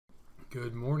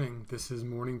Good morning. This is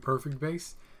Morning Perfect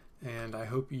Base, and I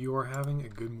hope you are having a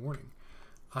good morning.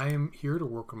 I am here to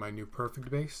work on my new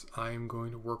Perfect Base. I am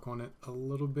going to work on it a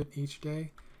little bit each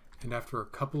day, and after a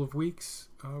couple of weeks,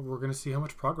 we're going to see how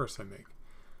much progress I make.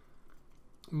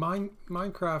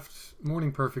 Minecraft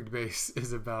Morning Perfect Base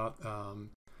is about,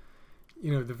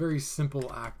 the very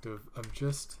simple act of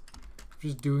just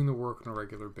doing the work on a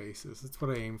regular basis. That's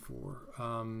what I aim for.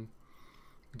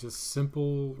 Just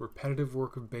simple, repetitive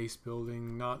work of base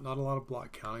building, not a lot of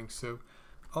block counting. So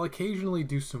I'll occasionally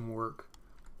do some work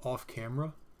off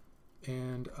camera,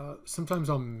 and sometimes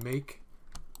I'll make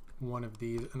one of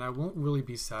these, and I won't really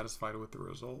be satisfied with the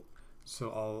result. So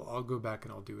I'll go back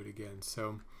and I'll do it again.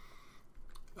 So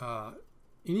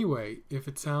anyway, if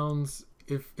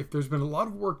there's been a lot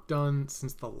of work done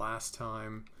since the last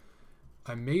time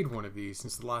I made one of these,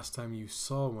 since the last time you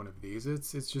saw one of these,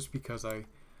 it's just because I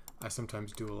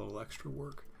sometimes do a little extra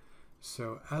work.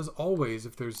 So as always,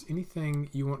 if there's anything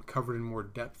you want covered in more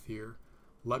depth here,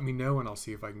 let me know and I'll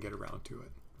see if I can get around to it.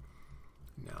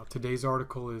 Now, today's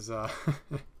article is,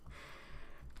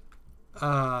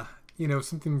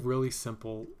 something really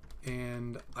simple,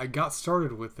 and I got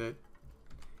started with it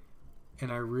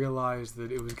and I realized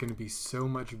that it was going to be so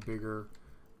much bigger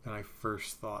than I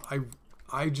first thought.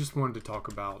 I just wanted to talk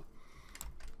about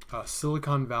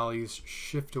Silicon Valley's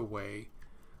shift away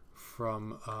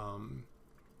from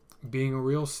being a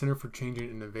real center for change and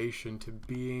innovation to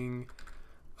being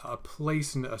a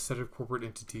place and a set of corporate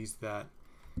entities that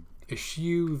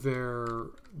eschew their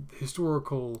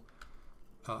historical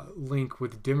link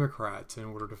with Democrats in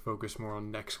order to focus more on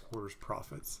next quarter's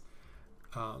profits.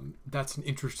 That's an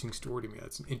interesting story to me.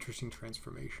 That's an interesting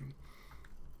transformation.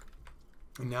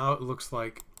 And now it looks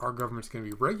like our government's going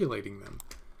to be regulating them.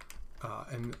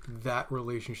 And that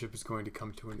relationship is going to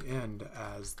come to an end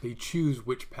as they choose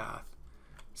which path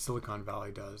Silicon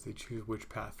Valley does. They choose which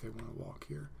path they want to walk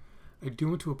here. I do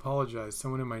want to apologize.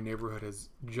 Someone in my neighborhood has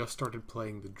just started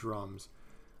playing the drums,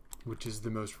 which is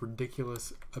the most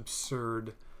ridiculous,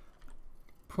 absurd,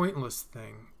 pointless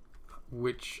thing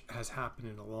which has happened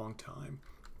in a long time,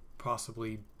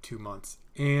 possibly 2 months.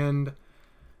 And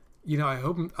I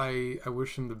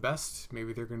wish them the best.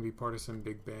 Maybe they're going to be part of some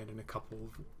big band in a couple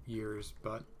of years,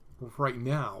 but right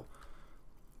now,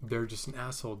 they're just an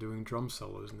asshole doing drum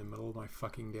solos in the middle of my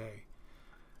fucking day.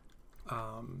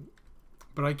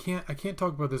 But I can't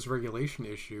talk about this regulation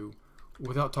issue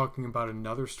without talking about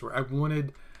another story.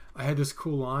 I had this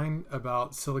cool line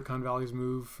about Silicon Valley's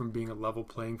move from being a level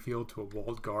playing field to a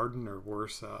walled garden, or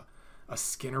worse, a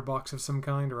Skinner box of some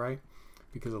kind, right?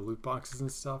 Because of loot boxes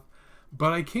and stuff.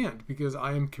 But I can't, because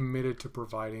I am committed to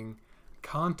providing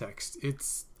context.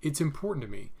 It's important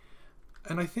to me,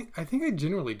 and I think I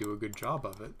generally do a good job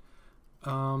of it.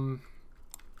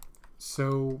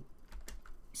 So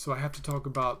I have to talk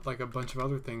about like a bunch of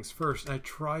other things first. And I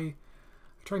try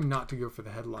not to go for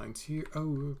the headlines here.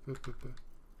 I'm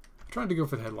trying to go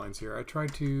for the headlines here. I try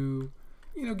to,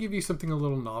 give you something a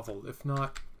little novel, if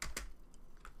not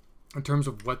in terms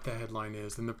of what the headline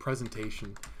is and the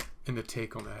presentation and the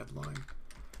take on the headline.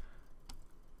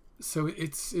 So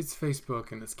it's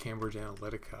Facebook and it's Cambridge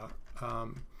Analytica.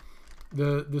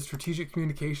 The Strategic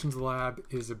Communications Lab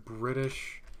is a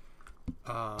British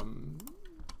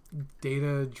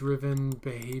data-driven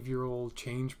behavioral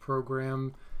change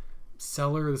program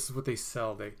seller. This is what they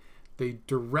sell. They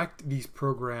direct these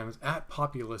programs at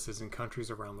populaces in countries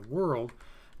around the world,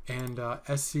 and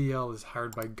SCL is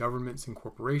hired by governments and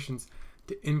corporations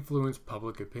to influence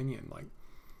public opinion. Like,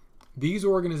 these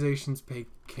organizations pay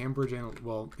they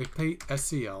pay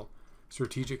SCL,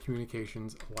 Strategic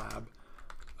Communications Lab,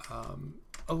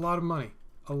 a lot of money.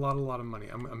 A lot of money.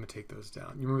 I'm going to take those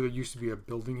down. You remember there used to be a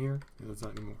building here? No, there's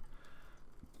not anymore.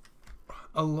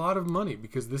 A lot of money,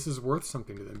 because this is worth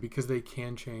something to them, because they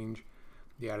can change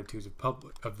the attitudes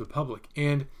of the public.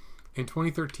 And in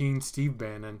 2013, Steve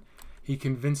Bannon, he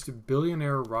convinced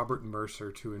billionaire Robert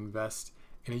Mercer to invest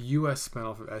in a U.S.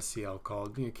 spinoff of SCL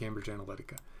called Cambridge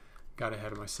Analytica. Got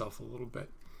ahead of myself a little bit.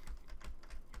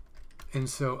 And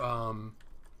so,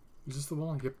 is this the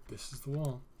wall? Yep, this is the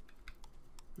wall.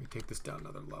 Let me take this down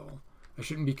another level. I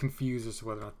shouldn't be confused as to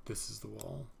whether or not this is the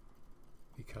wall,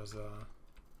 because,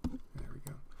 there we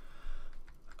go.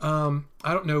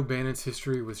 I don't know Bannon's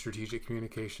history with Strategic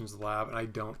Communications Lab, and I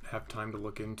don't have time to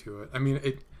look into it. I mean,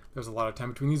 there's a lot of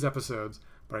time between these episodes,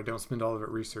 but I don't spend all of it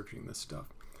researching this stuff.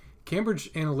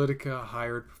 Cambridge Analytica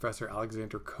hired Professor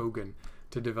Alexander Kogan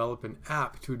to develop an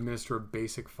app to administer a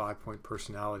basic 5-point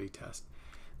personality test.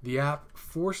 The app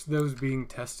forced those being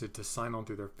tested to sign on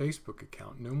through their Facebook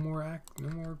account. No more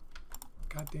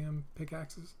goddamn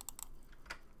pickaxes.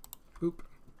 Oop.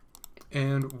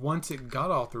 And once it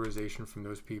got authorization from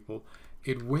those people,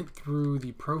 it went through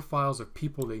the profiles of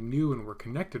people they knew and were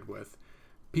connected with,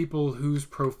 people whose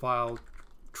profile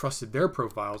trusted their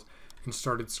profiles, and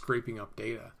started scraping up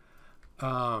data.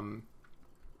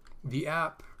 The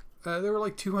app, there were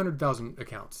like 200,000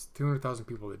 accounts, 200,000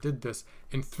 people that did this,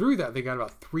 and through that they got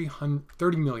about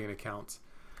 30 million accounts.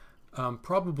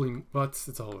 Probably, well, it's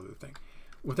a whole other thing.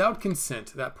 Without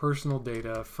consent, that personal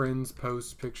data, friends,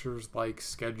 posts, pictures, likes,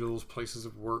 schedules, places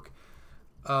of work,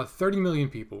 30 million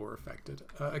people were affected.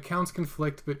 Accounts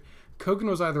conflict, but Kogan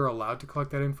was either allowed to collect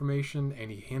that information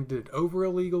and he handed it over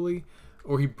illegally,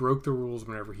 or he broke the rules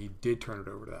whenever he did turn it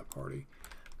over to that party.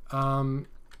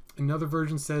 Another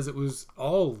version says it was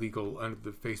all legal under the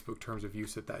Facebook terms of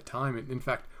use at that time. And in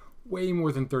fact, way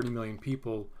more than 30 million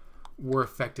people were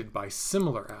affected by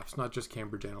similar apps, not just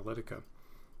Cambridge Analytica.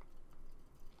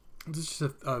 Just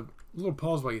a little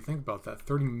pause while you think about that.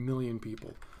 30 million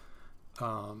people.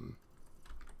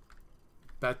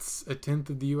 That's a tenth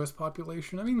of the U.S.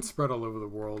 population. I mean, spread all over the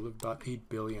world, about 8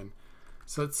 billion.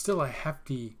 So it's still a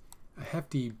hefty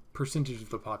percentage of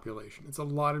the population. It's a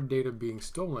lot of data being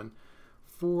stolen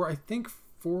for, I think,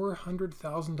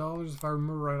 $400,000, if I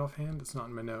remember right offhand. It's not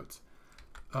in my notes.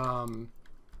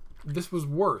 This was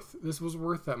worth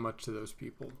that much to those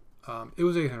people. It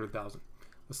was 800,000.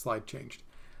 The slide changed.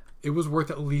 It was worth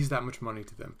at least that much money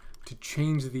to them to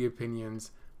change the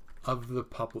opinions of the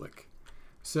public.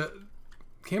 So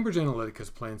Cambridge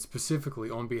Analytica's plan specifically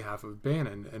on behalf of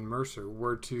Bannon and Mercer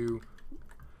were to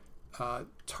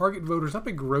target voters not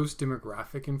by gross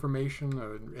demographic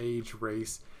information, age,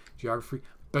 race, geography,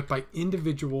 but by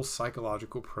individual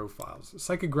psychological profiles.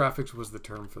 Psychographics was the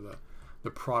term for the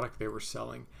product they were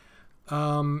selling.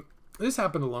 This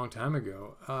happened a long time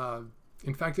ago.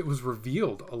 In fact, it was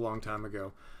revealed a long time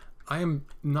ago. I am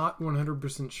not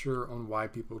 100% sure on why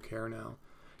people care now.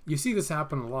 You see this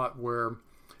happen a lot where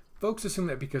folks assume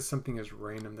that because something is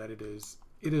random that it is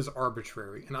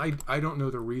arbitrary. And I don't know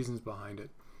the reasons behind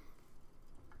it.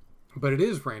 But it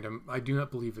is random. I do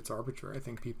not believe it's arbitrary. I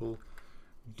think people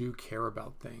do care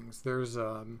about things. There's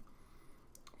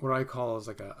what I call is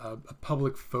like a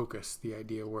public focus, the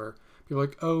idea where people are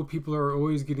like, oh, people are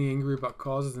always getting angry about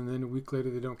causes and then a week later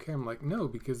they don't care. I'm like, no,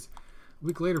 because a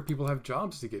week later people have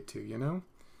jobs to get to, you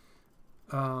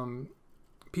know?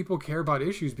 People care about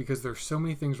issues because there's so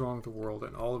many things wrong with the world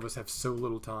and all of us have so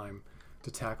little time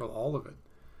to tackle all of it.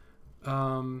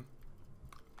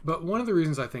 But one of the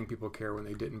reasons I think people care when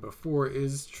they didn't before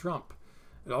is Trump.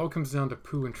 It all comes down to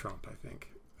poo and Trump, I think.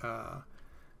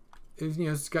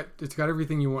 It's got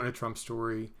everything you want in a Trump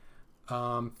story.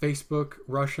 Facebook,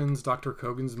 Russians, Dr.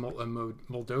 Kogan's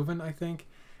Moldovan, I think,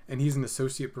 and he's an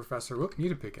associate professor. Whoop,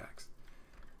 need a pickaxe.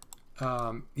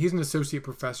 He's an associate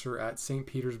professor at St.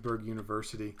 Petersburg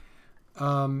University.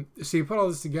 So you put all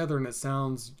this together, and it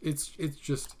sounds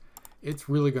it's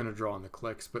really going to draw on the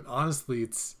clicks. But honestly,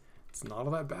 it's not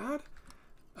all that bad.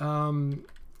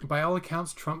 By all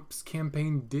accounts, Trump's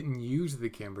campaign didn't use the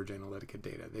Cambridge Analytica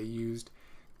data. They used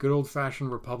good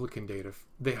old-fashioned Republican data.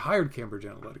 They hired Cambridge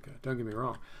Analytica, don't get me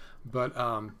wrong, but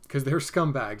because they're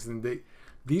scumbags, and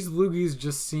these loogies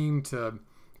just seem to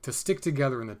stick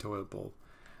together in the toilet bowl.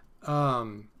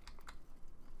 Well,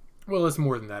 it's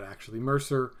more than that, actually.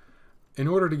 Mercer, in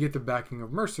order to get the backing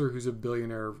of Mercer, who's a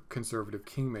billionaire conservative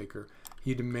kingmaker,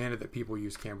 he demanded that people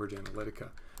use Cambridge Analytica.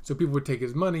 So people would take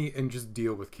his money and just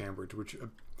deal with Cambridge, which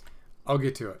I'll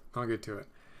get to it.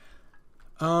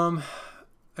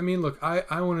 I mean, look,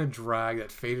 I want to drag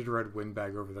that faded red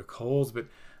windbag over the coals, but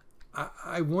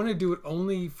I want to do it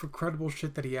only for credible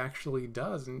shit that he actually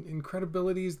does. And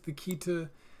credibility is the key to...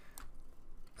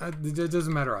 it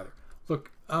doesn't matter either.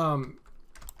 Look, I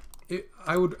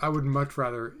would much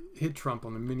rather hit Trump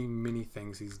on the many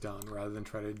things he's done rather than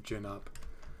try to gin up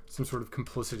some sort of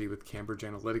complicity with Cambridge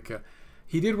Analytica.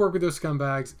 He did work with those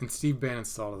scumbags, and Steve Bannon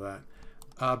saw that.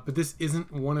 But this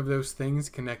isn't one of those things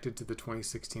connected to the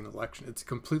 2016 election. It's a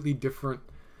completely different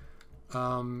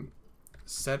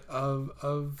set of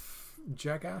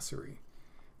jackassery.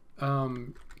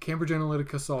 Cambridge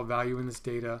Analytica saw value in this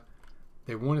data.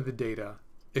 They wanted the data,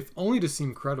 if only to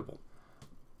seem credible.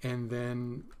 And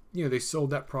then, they sold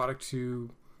that product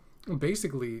to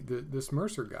basically this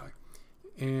Mercer guy.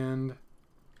 And,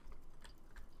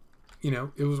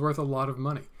 it was worth a lot of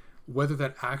money. Whether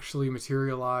that actually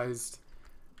materialized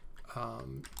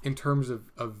in terms of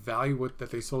value that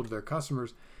they sold to their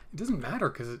customers, it doesn't matter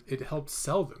because it helped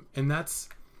sell them. And that's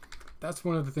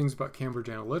one of the things about Cambridge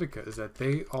Analytica, is that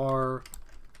they are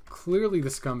clearly the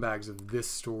scumbags of this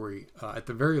story, at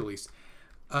the very least.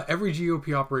 Every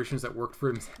GOP operations that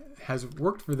has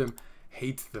worked for them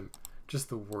hates them. Just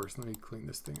the worst. Let me clean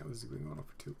this thing up. This has been going on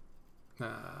for two.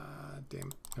 Damn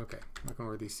it. Okay, I'm not gonna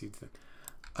wear these seeds then.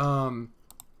 The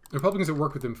Republicans that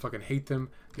work with them fucking hate them.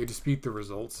 They dispute the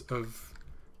results of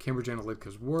Cambridge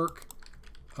Analytica's work.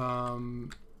 There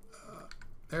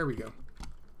we go.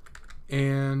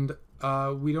 And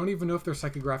we don't even know if their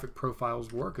psychographic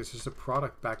profiles work. It's just a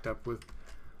product backed up with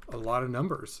a lot of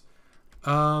numbers.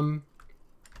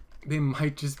 They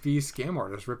might just be scam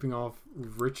artists ripping off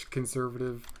rich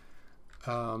conservative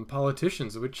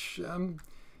politicians, which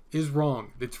is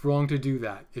wrong. It's wrong to do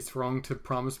that. It's wrong to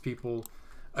promise people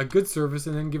a good service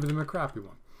and then give them a crappy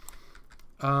one.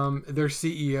 Their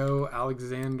CEO,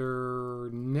 Alexander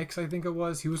Nix, I think it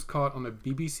was, he was caught on a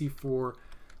BBC4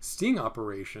 sting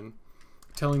operation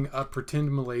telling a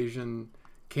pretend Malaysian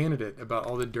candidate about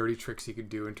all the dirty tricks he could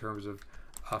do in terms of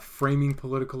framing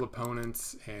political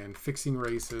opponents and fixing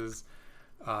races,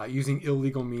 using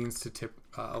illegal means to tip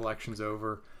elections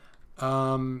over,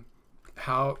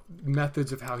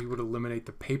 methods of how he would eliminate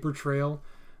the paper trail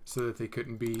so that they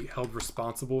couldn't be held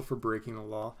responsible for breaking the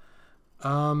law.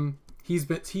 He's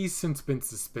since been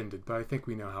suspended, but I think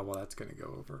we know how well that's going to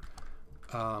go over.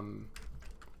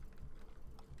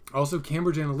 Also,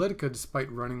 Cambridge Analytica,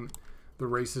 despite running the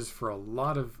races for a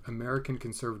lot of American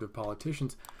conservative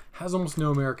politicians, has almost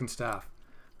no American staff.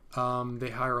 They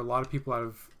hire a lot of people out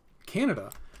of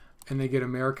Canada, and they get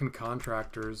American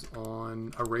contractors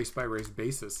on a race-by-race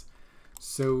basis.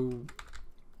 So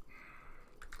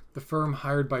the firm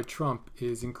hired by Trump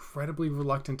is incredibly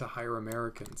reluctant to hire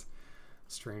Americans,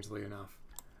 strangely enough.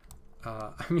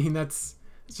 I mean, it's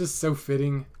just so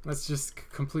fitting. That's just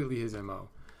completely his MO.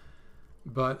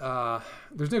 But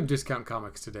there's no discount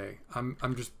comics today.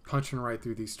 I'm just punching right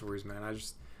through these stories, man. I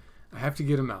have to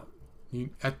get them out.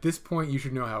 At this point, you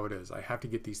should know how it is. I have to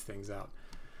get these things out.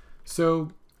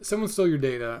 So someone stole your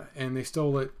data, and they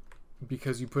stole it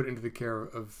because you put it into the care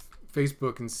of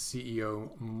Facebook and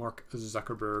CEO Mark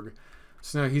Zuckerberg.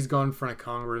 So now he's gone in front of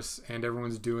Congress, and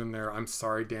everyone's doing their "I'm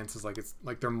sorry" dances like it's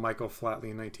like they're Michael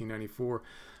Flatley in 1994.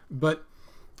 But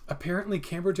apparently,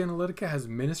 Cambridge Analytica has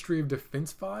Ministry of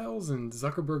Defense files, and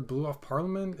Zuckerberg blew off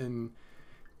Parliament, and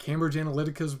Cambridge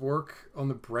Analytica's work on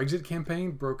the Brexit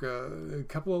campaign broke a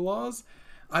couple of laws.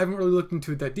 I haven't really looked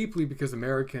into it that deeply because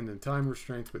American and time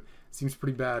restraints, but it seems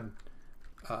pretty bad.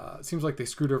 It seems like they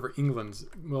screwed over England's,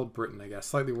 well, Britain, I guess,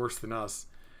 slightly worse than us.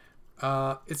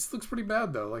 It looks pretty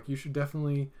bad, though. Like, you should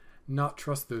definitely not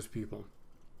trust those people.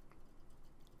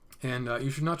 And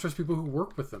you should not trust people who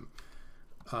work with them.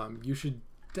 You should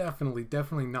definitely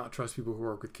not trust people who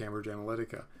work with Cambridge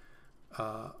Analytica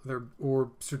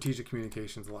or Strategic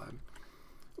Communications Lab.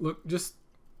 Look, just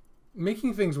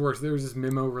making things worse, there was this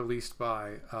memo released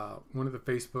by one of the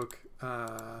Facebook...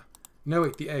 no,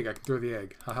 wait, the egg. I can throw the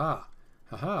egg. Haha.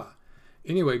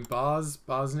 Anyway,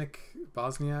 Bosniak,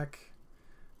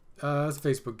 that's a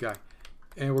Facebook guy.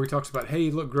 And where he talks about, hey,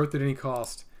 look, growth at any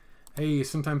cost. Hey,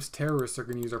 sometimes terrorists are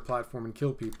going to use our platform and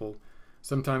kill people.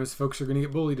 Sometimes folks are going to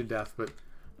get bullied to death, but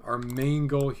our main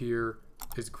goal here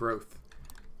is growth.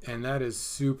 And that is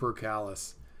super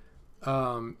callous.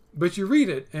 But you read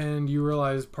it and you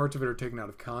realize parts of it are taken out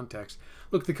of context.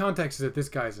 Look, the context is that this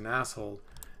guy's an asshole,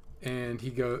 and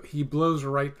he blows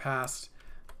right past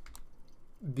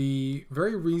the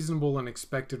very reasonable and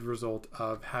expected result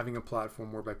of having a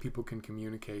platform whereby people can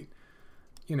communicate,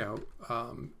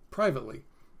 privately.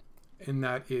 And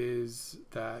that is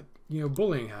that,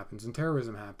 bullying happens and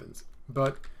terrorism happens.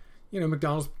 But,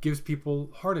 McDonald's gives people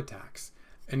heart attacks.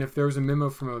 And if there was a memo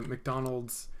from a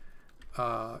McDonald's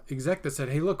exec that said,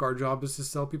 hey, look, our job is to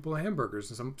sell people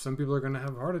hamburgers, and some people are going to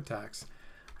have heart attacks,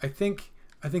 I think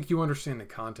you understand the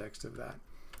context of that.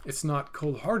 It's not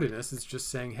cold-heartedness. It's just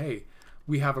saying, hey,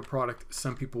 we have a product.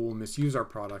 Some people will misuse our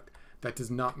product. That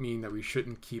does not mean that we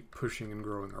shouldn't keep pushing and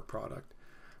growing our product.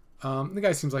 The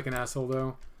guy seems like an asshole,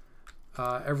 though.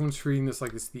 Everyone's treating this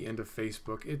like it's the end of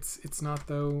Facebook. It's not,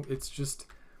 though. It's just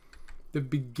the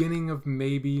beginning of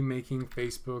maybe making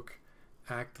Facebook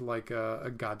act like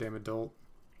a goddamn adult.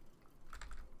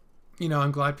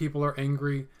 I'm glad people are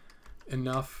angry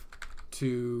enough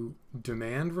to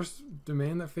demand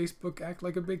that Facebook act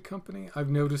like a big company. I've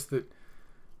noticed that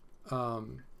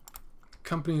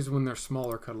companies, when they're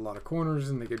smaller, cut a lot of corners,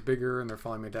 and they get bigger, and they're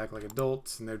finally made to act like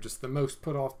adults, and they're just the most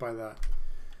put off by that.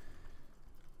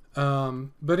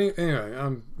 But anyway,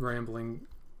 I'm rambling.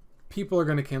 People are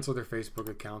going to cancel their Facebook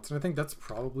accounts, and I think that's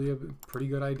probably a pretty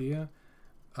good idea.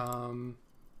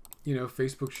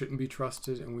 Facebook shouldn't be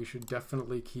trusted, and we should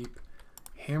definitely keep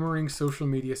hammering social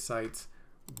media sites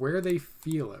where they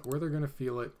feel it, where they're going to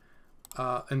feel it,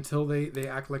 until they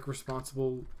act like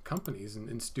responsible companies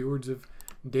and stewards of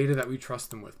data that we trust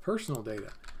them with, personal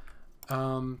data.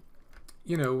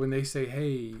 You know, when they say,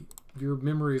 hey, your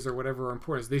memories or whatever are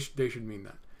important, they should mean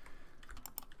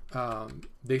that.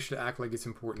 They should act like it's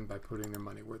important by putting their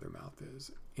money where their mouth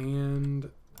is. And,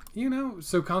 you know,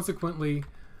 so consequently,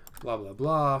 blah, blah,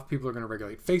 blah, people are going to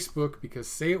regulate Facebook because,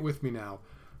 say it with me now,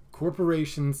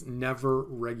 corporations never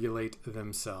regulate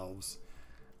themselves.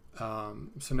 So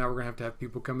now we're going to have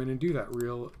people come in and do that.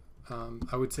 Real,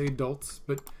 I would say adults,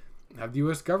 but have the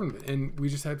U.S. government. And we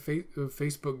just had a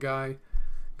Facebook guy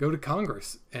go to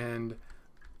Congress, and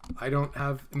I don't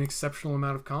have an exceptional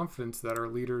amount of confidence that our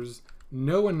leaders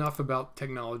know enough about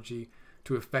technology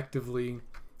to effectively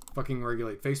fucking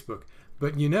regulate Facebook.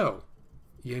 But you know,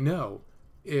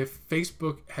 if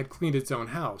Facebook had cleaned its own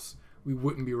house, we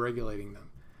wouldn't be regulating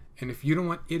them. And if you don't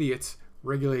want idiots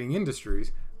regulating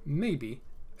industries, maybe,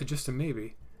 just a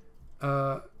maybe,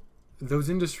 those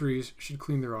industries should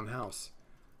clean their own house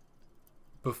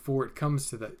before it comes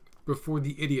to that, before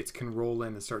the idiots can roll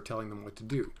in and start telling them what to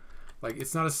do. Like,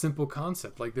 it's not a simple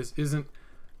concept. Like, this isn't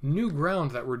new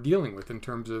ground that we're dealing with in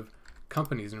terms of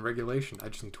companies and regulation. I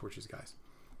just need torches, guys.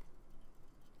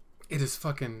 It is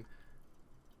fucking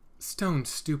stone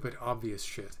stupid obvious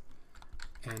shit.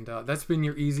 And that's been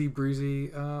your easy breezy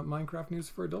Minecraft news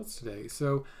for adults today.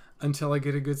 So until I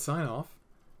get a good sign off,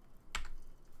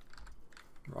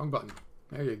 wrong button.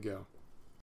 There you go.